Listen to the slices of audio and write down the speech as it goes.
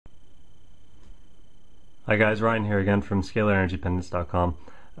Hi guys, Ryan here again from scalarenergypendants.com.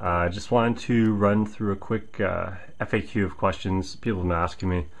 Just wanted to run through a quick FAQ of questions people have been asking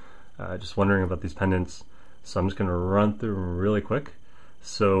me, just wondering about these pendants. So I'm just going to run through them really quick.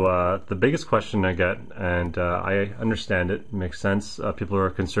 So the biggest question I get, and I understand it makes sense, people are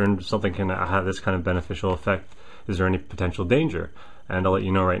concerned something can have this kind of beneficial effect. Is there any potential danger? And I'll let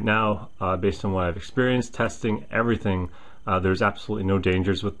you know right now, based on what I've experienced, testing, everything, there's absolutely no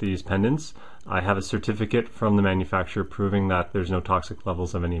dangers with these pendants. I have a certificate from the manufacturer proving that there's no toxic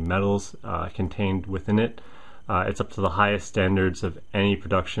levels of any metals contained within it. It's up to the highest standards of any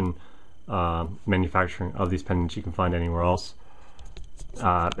production manufacturing of these pendants you can find anywhere else.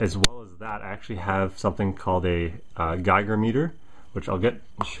 As well as that, I actually have something called a Geiger meter, which I'll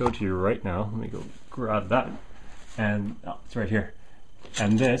show to you right now. Let me go grab that. And it's right here.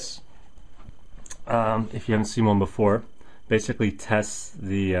 And this, if you haven't seen one before, basically tests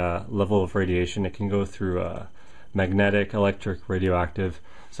the level of radiation. It can go through magnetic, electric, radioactive.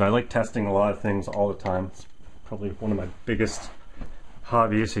 So I like testing a lot of things all the time. It's probably one of my biggest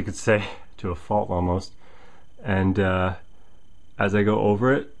hobbies, you could say, to a fault almost. And as I go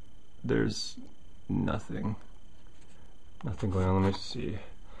over it, there's nothing going on. Let me see.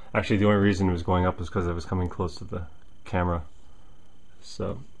 Actually, the only reason it was going up is because I was coming close to the camera.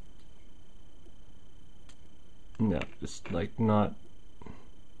 So yeah, it's like not,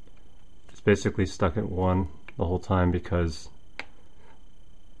 it's basically stuck at 1 the whole time because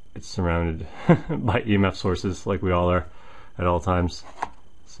it's surrounded by EMF sources like we all are at all times.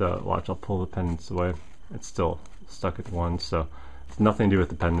 So watch, I'll pull the pendants away. It's still stuck at 1, so it's nothing to do with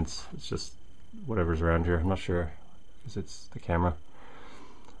the pendants. It's just whatever's around here. I'm not sure because it's the camera.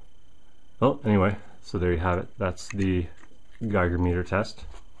 Well, anyway, so there you have it. That's the Geiger meter test.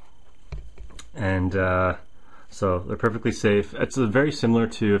 And so they're perfectly safe. It's very similar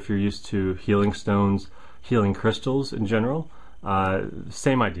to if you're used to healing stones, healing crystals in general.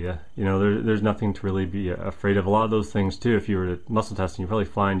 Same idea. You know, there's nothing to really be afraid of. A lot of those things too, if you were to muscle testing, you probably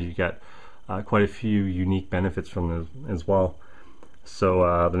find you get quite a few unique benefits from them as well.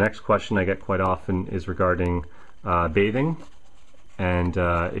 So the next question I get quite often is regarding bathing. And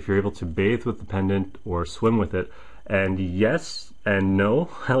if you're able to bathe with the pendant or swim with it. And yes and no,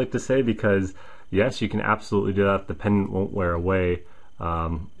 I like to say, because yes, you can absolutely do that. The pendant won't wear away.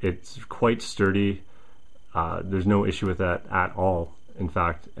 It's quite sturdy. There's no issue with that at all, in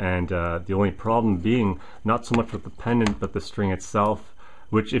fact. And the only problem being not so much with the pendant, but the string itself,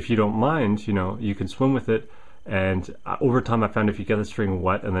 which if you don't mind, you know, you can swim with it. And over time I found if you get the string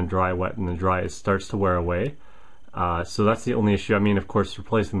wet and then dry, wet and then dry, it starts to wear away. So that's the only issue. I mean, of course,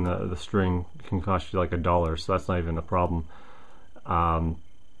 replacing the string can cost you like $1, so that's not even a problem.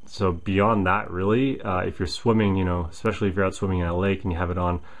 So beyond that, really, if you're swimming, you know, especially if you're out swimming in a lake and you have it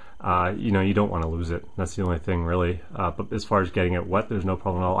on, you know, you don't want to lose it. That's the only thing, really. But as far as getting it wet, there's no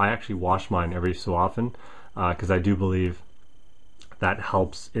problem at all. I actually wash mine every so often because I do believe that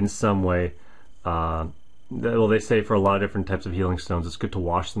helps in some way. Well, they say for a lot of different types of healing stones, it's good to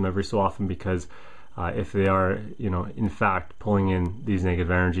wash them every so often because if they are, you know, in fact pulling in these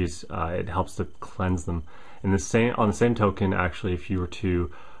negative energies, it helps to cleanse them. And on the same token, actually, if you were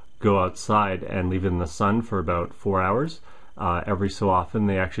to go outside and leave it in the sun for about 4 hours, every so often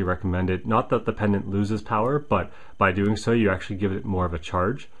they actually recommend it. Not that the pendant loses power, but by doing so, you actually give it more of a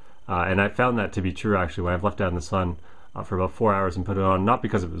charge. And I found that to be true actually when I've left it out in the sun for about 4 hours and put it on, not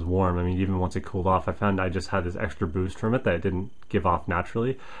because it was warm. I mean, even once it cooled off, I found I just had this extra boost from it that it didn't give off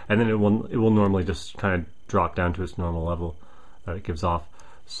naturally, and then it will normally just kind of drop down to its normal level that it gives off.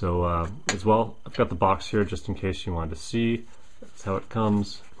 So as well, I've got the box here just in case you wanted to see. That's how it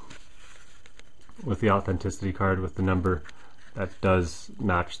comes with the authenticity card with the number that does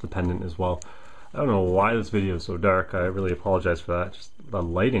match the pendant as well. I don't know why this video is so dark. I really apologize for that. Just the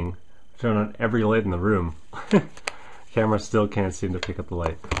lighting. I've turned on every light in the room. Camera still can't seem to pick up the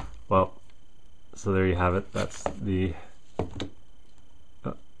light. Well, so there you have it. That's the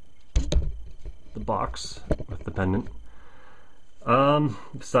box with the pendant.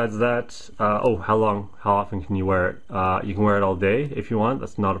 Besides that, how often can you wear it? You can wear it all day if you want.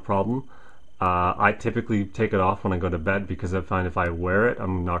 That's not a problem. I typically take it off when I go to bed because I find if I wear it,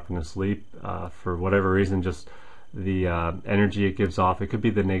 I'm not going to sleep for whatever reason. Just the energy it gives off. It could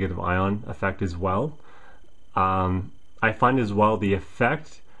be the negative ion effect as well. I find as well the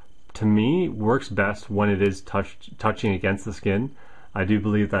effect, to me, works best when it is touching against the skin. I do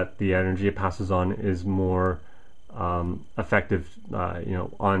believe that the energy it passes on is more effective, you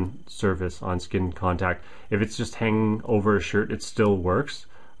know, on surface, on skin contact. If it's just hanging over a shirt, it still works.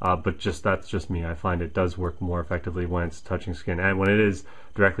 but that's just me. I find it does work more effectively when it's touching skin, and when it is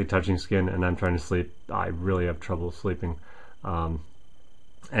directly touching skin and I'm trying to sleep, I really have trouble sleeping.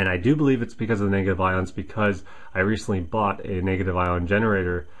 And I do believe it's because of the negative ions, because I recently bought a negative ion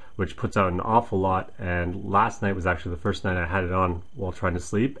generator which puts out an awful lot, and last night was actually the first night I had it on while trying to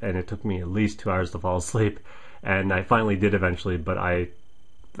sleep, and it took me at least 2 hours to fall asleep, and I finally did eventually, but I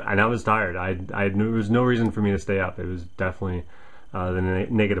was tired. There was no reason for me to stay up. It was definitely the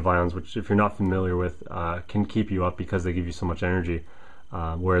negative ions, which if you're not familiar with, can keep you up because they give you so much energy,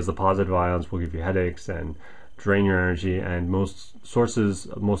 whereas the positive ions will give you headaches and drain your energy, and most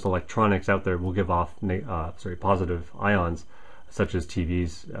electronics out there will give off positive ions, such as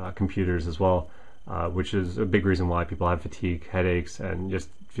TVs, computers as well, which is a big reason why people have fatigue, headaches, and just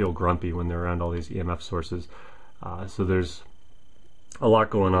feel grumpy when they're around all these EMF sources. So there's a lot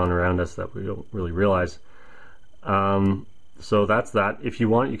going on around us that we don't really realize. So that's that. If you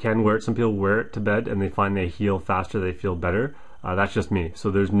want, you can wear it. Some people wear it to bed and they find they heal faster, they feel better. That's just me.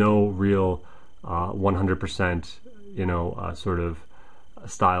 So there's no real 100% sort of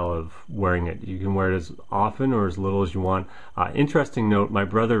style of wearing it. You can wear it as often or as little as you want. Interesting note, my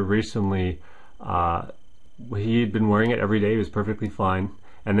brother recently, he had been wearing it every day. He was perfectly fine,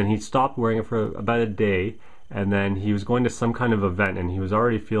 and then he stopped wearing it for about a day, and then he was going to some kind of event, and he was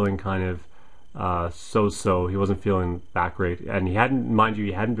already feeling kind of so-so. He wasn't feeling that great, and he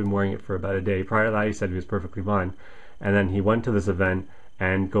hadn't been wearing it for about a day. Prior to that, he said he was perfectly fine, and then he went to this event,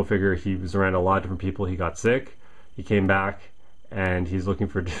 and go figure, he was around a lot of different people. He got sick, he came back, and he's looking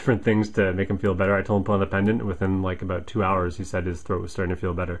for different things to make him feel better. I told him to put on the pendant, and within like about 2 hours, he said his throat was starting to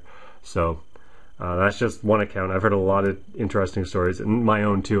feel better. So that's just one account. I've heard a lot of interesting stories, and my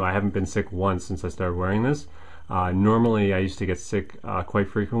own too. I haven't been sick once since I started wearing this. Normally, I used to get sick quite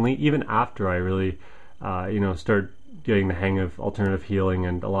frequently, even after I really, started getting the hang of alternative healing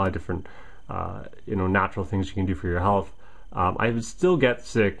and a lot of different, natural things you can do for your health. I would still get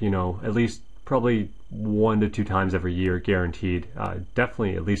sick, at least probably 1 to 2 times every year, guaranteed.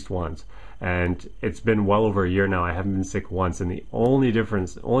 Definitely at least once. And it's been well over a year now. I haven't been sick once, and the only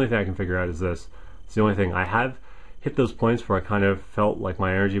thing I can figure out is this. It's the only thing. I have hit those points where I kind of felt like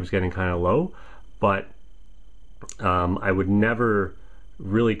my energy was getting kind of low, but I would never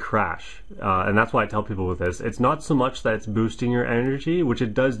really crash, and that's why I tell people with this, it's not so much that it's boosting your energy, which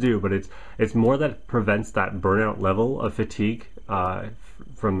it does do, but it's more that it prevents that burnout level of fatigue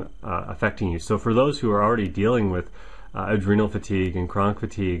from affecting you. So for those who are already dealing with adrenal fatigue and chronic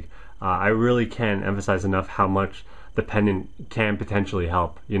fatigue, I really can't emphasize enough how much the pendant can potentially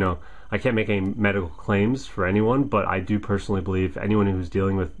help. I can't make any medical claims for anyone, but I do personally believe anyone who's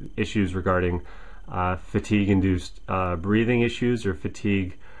dealing with issues regarding fatigue-induced breathing issues or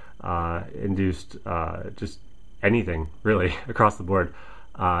fatigue-induced just anything, really, across the board.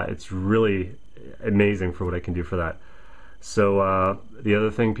 It's really amazing for what I can do for that. So the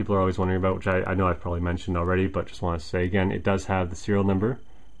other thing people are always wondering about, which I know I've probably mentioned already, but just want to say again, it does have the serial number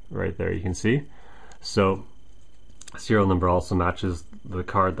right there, you can see. So serial number also matches the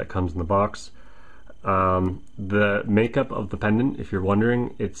card that comes in the box. The makeup of the pendant, if you're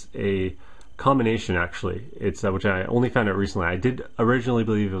wondering, it's a combination, actually. It's which I only found out recently. I did originally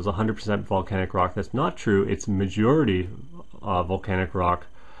believe it was 100% volcanic rock. That's not true. It's majority volcanic rock.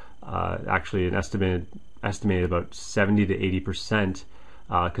 Actually, an estimated about 70 to 80%,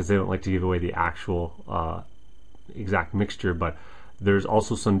 because they don't like to give away the actual exact mixture. But there's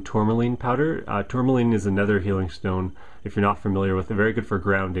also some tourmaline powder. Tourmaline is another healing stone, if you're not familiar with it. Very good for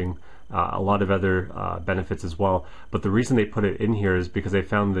grounding. A lot of other benefits as well. But the reason they put it in here is because they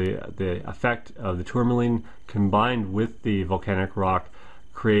found the effect of the tourmaline combined with the volcanic rock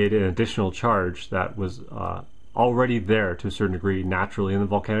created an additional charge that was already there to a certain degree naturally in the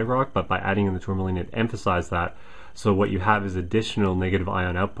volcanic rock, but by adding in the tourmaline, it emphasized that. So what you have is additional negative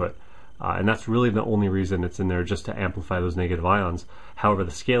ion output. And that's really the only reason it's in there, just to amplify those negative ions. However,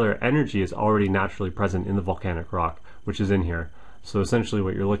 the scalar energy is already naturally present in the volcanic rock, which is in here. So essentially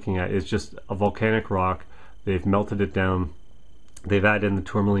what you're looking at is just a volcanic rock. They've melted it down. They've added in the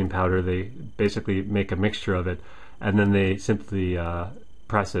tourmaline powder. They basically make a mixture of it, and then they simply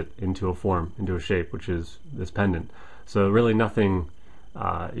press it into a form, into a shape, which is this pendant. So really nothing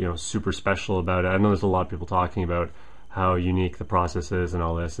super special about it. I know there's a lot of people talking about how unique the process is and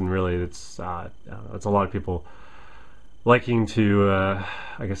all this, and really it's a lot of people liking to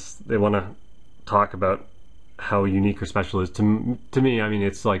I guess they want to talk about how unique or special it is. To me, I mean,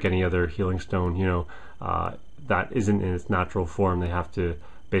 it's like any other healing stone, that isn't in its natural form. They have to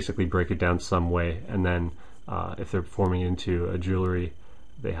basically break it down some way, and then if they're forming it into a jewelry,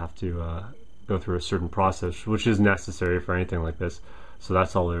 they have to go through a certain process, which is necessary for anything like this. So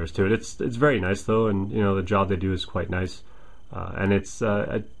that's all there is to it. It's very nice though, and you know the job they do is quite nice, and it's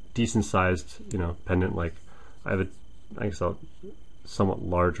a decent sized pendant. Like I have I guess a somewhat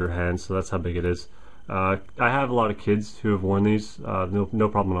larger hand, so that's how big it is. I have a lot of kids who have worn these. No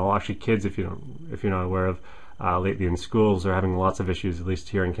problem at all. Actually, kids, if you're not aware of, lately in schools are having lots of issues, at least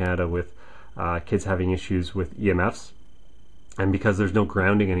here in Canada, with kids having issues with EMFs. And because there's no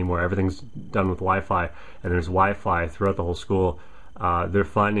grounding anymore, everything's done with Wi-Fi, and there's Wi-Fi throughout the whole school. They're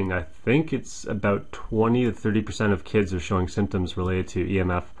finding, I think it's about 20 to 30% of kids are showing symptoms related to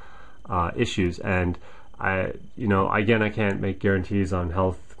EMF issues. And again, I can't make guarantees on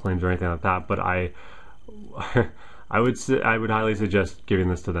health claims or anything like that, but I would highly suggest giving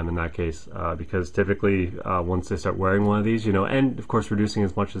this to them in that case, because typically once they start wearing one of these, and of course reducing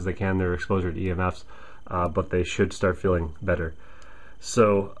as much as they can their exposure to EMFs, but they should start feeling better.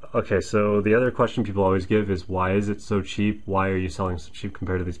 So, okay, so the other question people always give is, why is it so cheap? Why are you selling so cheap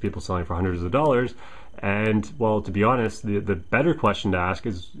compared to these people selling for hundreds of dollars? And, well, to be honest, the better question to ask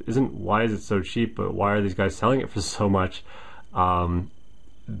isn't why is it so cheap, but why are these guys selling it for so much?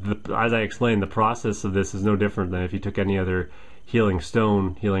 As I explained, the process of this is no different than if you took any other healing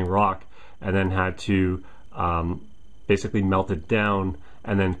stone, healing rock, and then had to basically melt it down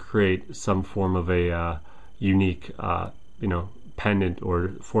and then create some form of a unique, pendant or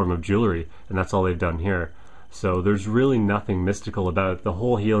form of jewelry, and that's all they've done here. So there's really nothing mystical about it. The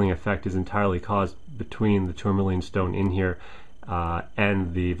whole healing effect is entirely caused between the tourmaline stone in here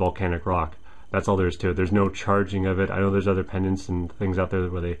and the volcanic rock. That's all there is to it. There's no charging of it. I know there's other pendants and things out there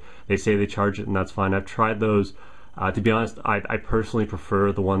where they say they charge it, and that's fine. I've tried those. To be honest, I personally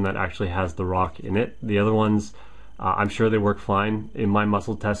prefer the one that actually has the rock in it. The other ones, I'm sure they work fine. In my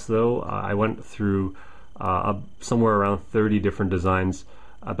muscle test though, I went through somewhere around 30 different designs.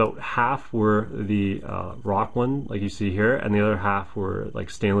 About half were the rock one, like you see here, and the other half were like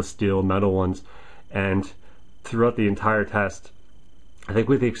stainless steel metal ones. And throughout the entire test, I think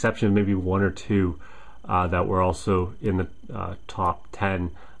with the exception of maybe one or two that were also in the top 10,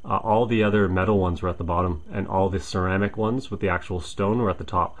 all the other metal ones were at the bottom, and all the ceramic ones with the actual stone were at the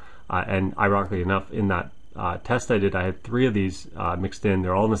top. And ironically enough, in that test I did, I had 3 of these mixed in.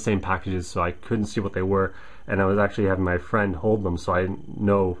 They're all in the same packages, so I couldn't see what they were, and I was actually having my friend hold them, so I didn't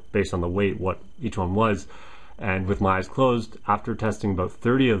know based on the weight what each one was. And with my eyes closed, after testing about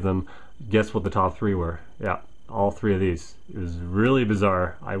 30 of them, guess what the top 3 were? Yeah, all 3 of these. It was really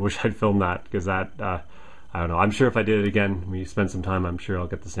bizarre. I wish I'd filmed that, because that I don't know. I'm sure if I did it again, we spend some time, I'm sure I'll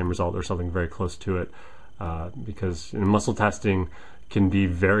get the same result or something very close to it, because muscle testing can be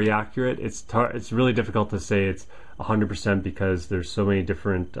very accurate. It's really difficult to say it's 100% because there's so many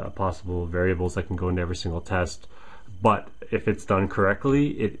different possible variables that can go into every single test. But if it's done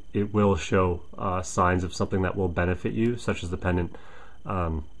correctly, it will show signs of something that will benefit you, such as the pendant.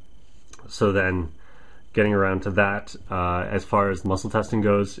 So then, getting around to that, as far as muscle testing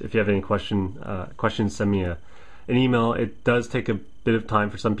goes, if you have any questions, send me an email. It does take a bit of time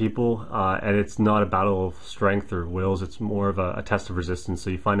for some people, and it's not a battle of strength or wills. It's more of a test of resistance. So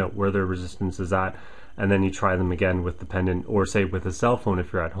you find out where their resistance is at, and then you try them again with the pendant, or say with a cell phone.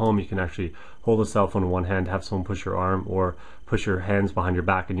 If you're at home, you can actually hold a cell phone in one hand, have someone push your arm, or push your hands behind your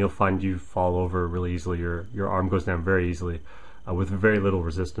back, and you'll find you fall over really easily. Your arm goes down very easily with very little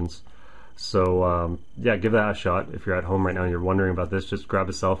resistance. So yeah, give that a shot. If you're at home right now and you're wondering about this, just grab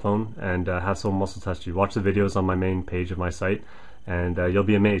a cell phone and have someone muscle test you. Watch the videos on my main page of my site, and you'll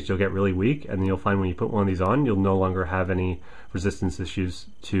be amazed. You'll get really weak, and then you'll find when you put one of these on, you'll no longer have any resistance issues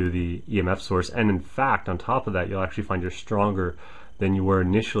to the EMF source. And in fact, on top of that, you'll actually find you're stronger than you were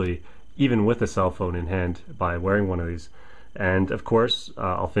initially, even with a cell phone in hand, by wearing one of these. And of course,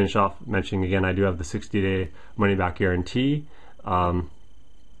 I'll finish off mentioning again, I do have the 60-day money-back guarantee,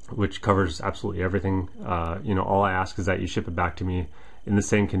 which covers absolutely everything. All I ask is that you ship it back to me in the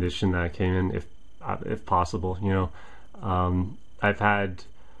same condition that it came in, if possible. I've had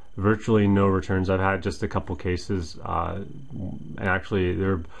virtually no returns. I've had just a couple cases, and actually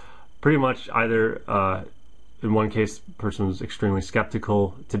they're pretty much either in one case, the person was extremely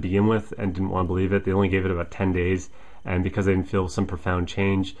skeptical to begin with and didn't want to believe it. They only gave it about 10 days, and because they didn't feel some profound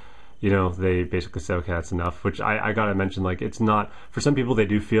change, they basically said, okay, that's enough. Which I gotta mention, like, it's not, for some people they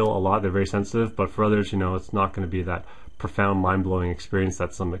do feel a lot, they're very sensitive, but for others, it's not going to be that profound, mind-blowing experience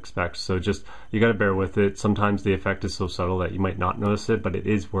that some expect. So just, you gotta bear with it. Sometimes the effect is so subtle that you might not notice it, but it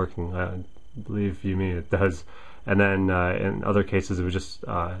is working. Believe you me, it does. And then in other cases, it was just,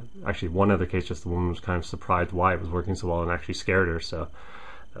 actually one other case, just the woman was kind of surprised why it was working so well and actually scared her. So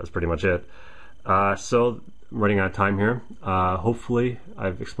that was pretty much it. So I'm running out of time here. Hopefully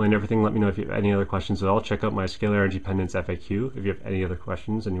I've explained everything. Let me know if you have any other questions at all. Check out my Scalar Energy Pendants FAQ if you have any other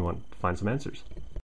questions and you want to find some answers.